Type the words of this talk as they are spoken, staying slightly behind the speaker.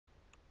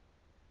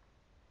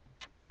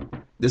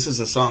This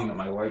is a song that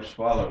my wife's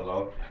father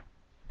loved,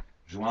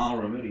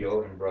 João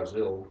Remedio in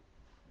Brazil.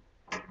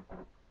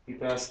 He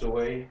passed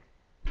away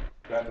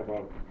back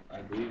about,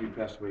 I believe he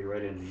passed away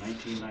right in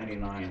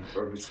 1999,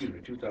 or excuse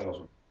me,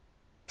 2000.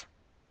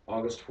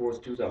 August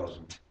 4th,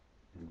 2000.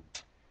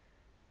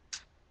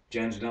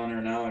 Jen's down there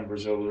now in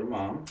Brazil with her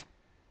mom,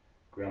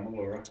 Grandma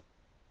Laura,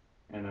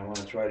 and I want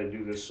to try to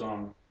do this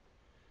song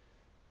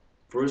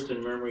first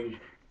in memory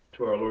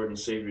to our Lord and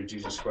Savior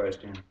Jesus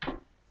Christ and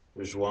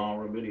the João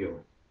Remedio.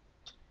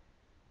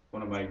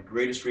 One of my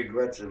greatest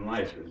regrets in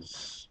life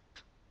is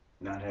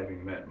not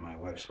having met my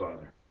wife's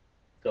father.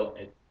 So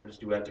let's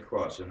do At the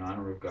Cross in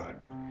honor of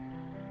God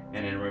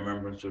and in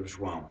remembrance of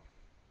João.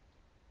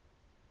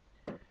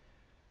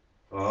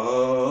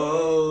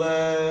 Alas,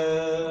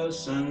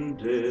 and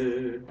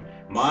did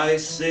my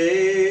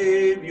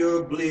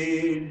Savior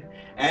bleed,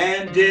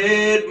 and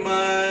did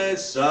my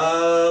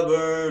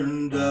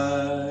sovereign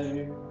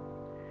die?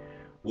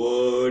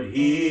 Would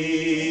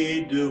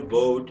he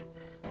devote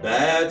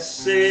that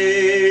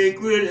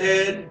sacred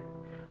head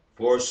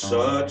for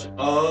such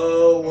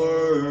a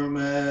worm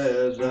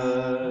as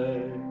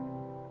I?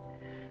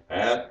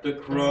 At the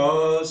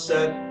cross,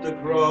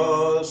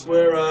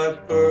 where I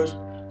first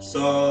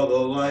saw the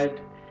light,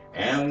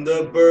 and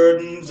the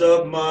burdens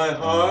of my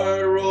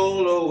heart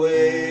rolled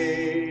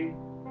away.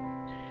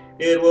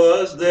 It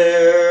was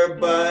there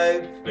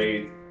by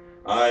faith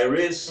I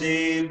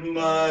received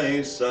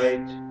my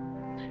sight,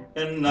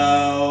 and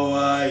now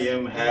I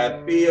am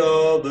happy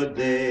all the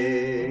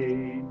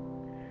day.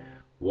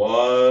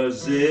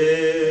 Was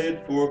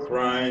it for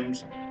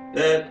crimes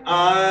that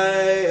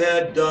I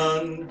had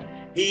done,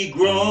 he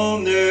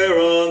groaned there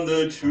on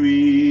the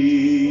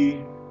tree?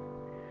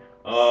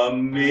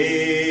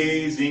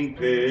 Amazing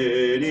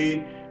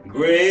pity,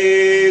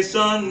 grace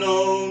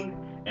unknown,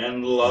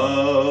 and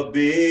love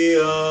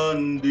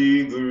beyond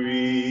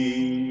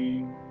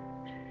degree.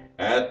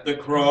 At the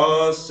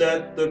cross,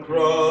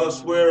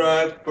 where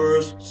I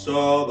first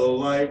saw the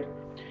light,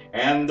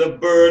 and the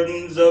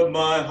burdens of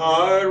my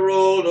heart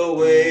rolled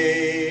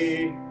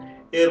away.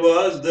 It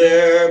was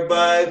there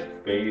by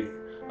faith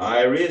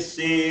I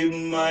received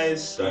my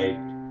sight.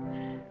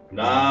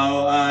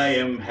 Now I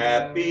am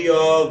happy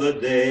all the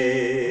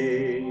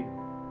day.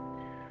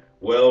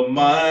 Well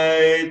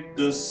might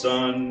the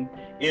sun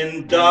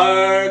in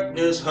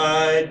darkness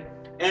hide,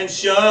 and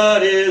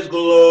shut his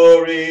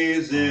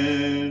glories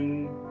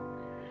in,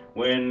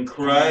 when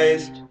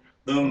Christ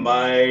the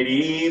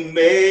mighty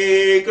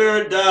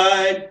Maker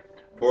died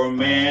for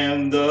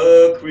man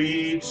the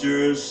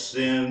creature's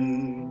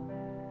sin.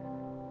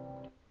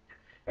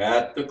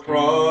 At the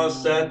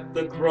cross,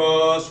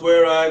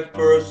 where I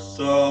first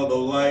saw the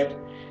light,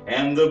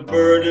 and the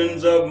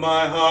burdens of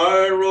my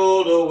heart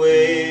rolled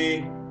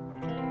away.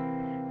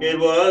 It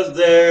was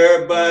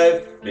there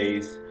by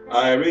faith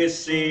I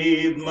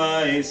received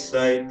my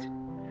sight,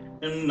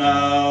 and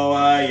now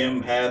I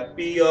am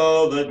happy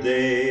all the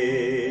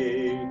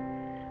day.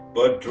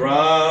 But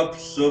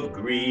drops of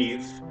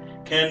grief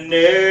can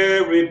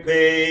ne'er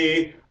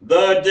repay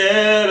the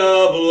debt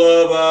of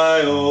love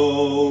I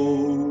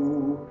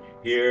owe.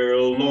 Here,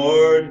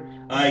 Lord,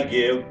 I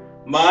give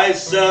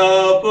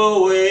myself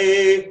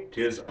away,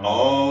 'tis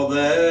all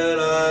that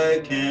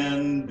I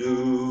can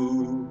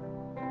do.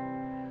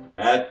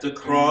 At the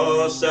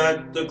cross,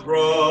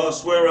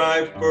 where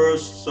I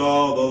first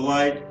saw the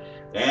light,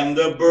 and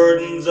the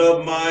burdens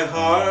of my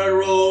heart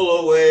roll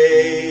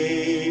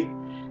away.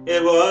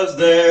 It was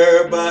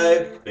there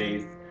by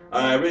faith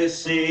I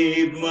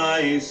received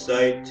my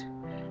sight,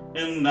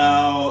 and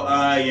now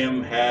I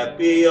am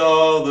happy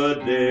all the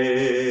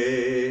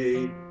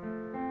day.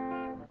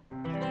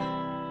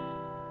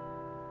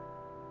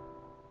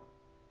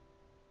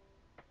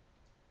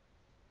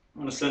 I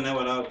want to send that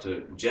one out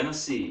to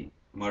Genesee,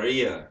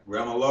 Maria,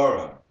 Grandma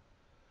Laura,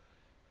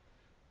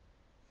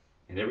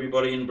 and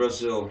everybody in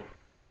Brazil.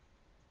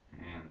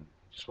 And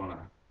just want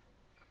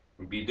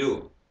to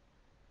Bidu.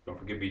 Don't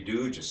forget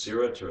Bidu,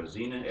 Jacira,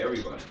 Teresina,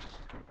 everybody.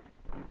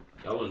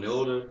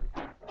 Elenilda,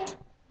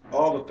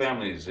 all the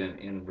families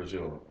in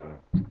Brazil.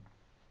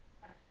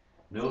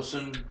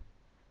 Nilson,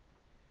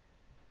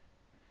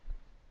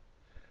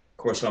 of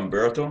course,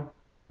 Humberto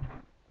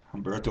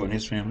and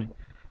his family.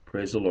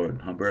 Praise the Lord.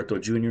 Humberto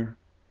Jr.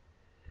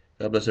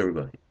 God bless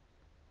everybody.